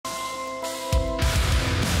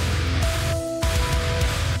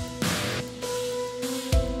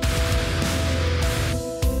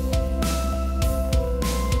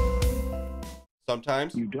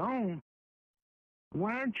sometimes. You don't?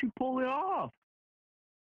 Why don't you pull it off?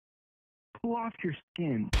 Pull off your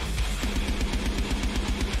skin.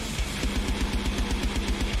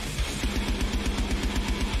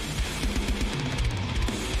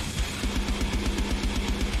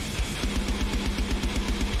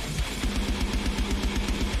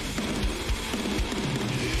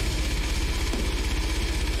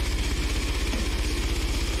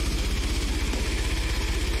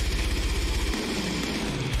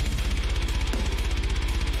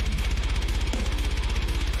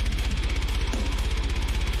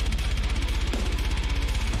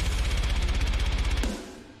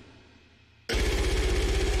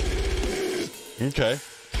 Okay.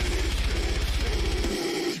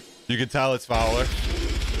 You can tell it's Fowler.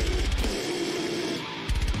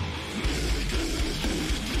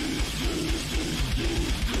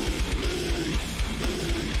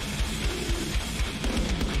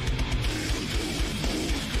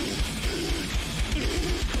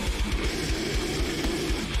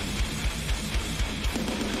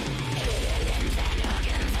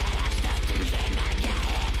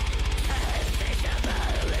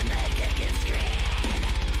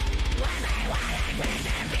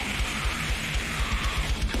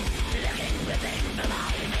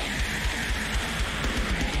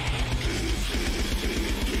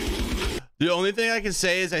 The only thing I can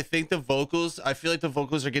say is I think the vocals, I feel like the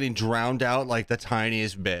vocals are getting drowned out like the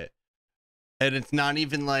tiniest bit. And it's not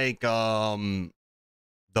even like the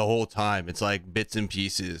whole time. It's like bits and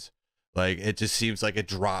pieces. Like it just seems like it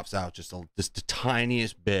drops out just the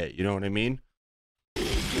tiniest bit, you know what I mean?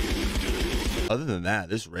 Other than that,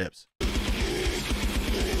 this rips.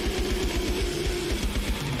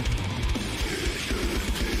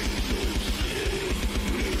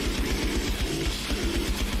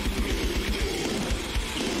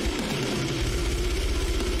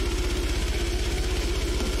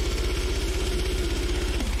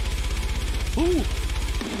 Ooh,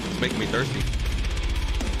 it's making me thirsty.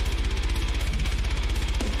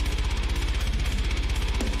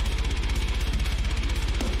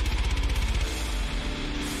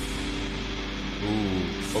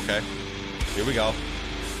 Ooh, okay. Here we go.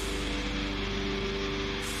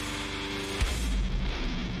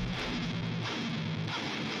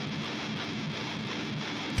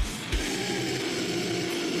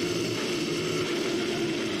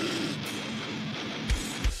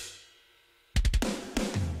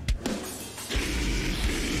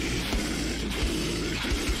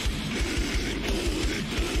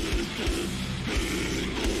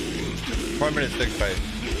 Permanent stick fight.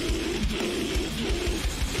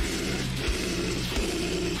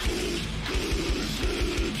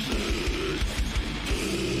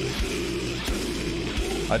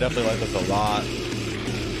 I definitely like this a lot.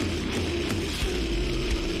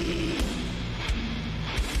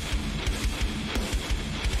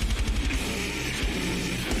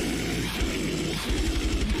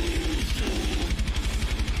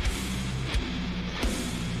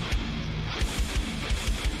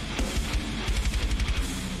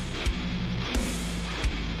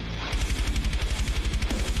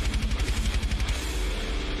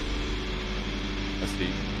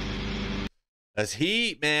 That's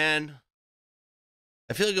heat, man.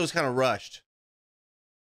 I feel like it was kind of rushed.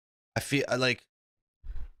 I feel like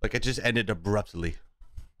it just ended abruptly,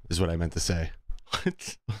 is what I meant to say.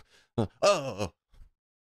 Oh,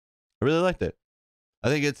 I really liked it. I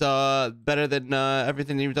think it's better than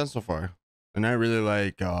everything you've done so far, and I really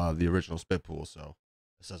like the original Spitpool. So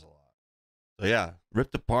it says a lot. So yeah,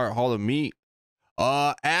 ripped apart Hall of Meat.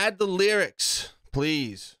 Add the lyrics,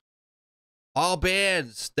 please. All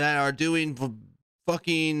bands that are doing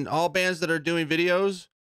all bands that are doing videos,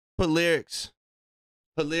 put lyrics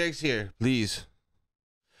here, please.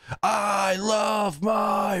 I love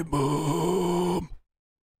my mom.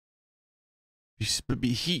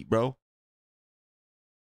 Be heat, bro.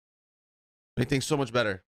 Make things so much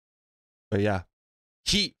better. But yeah,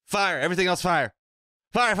 heat, fire, everything else, fire,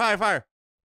 fire, fire, fire.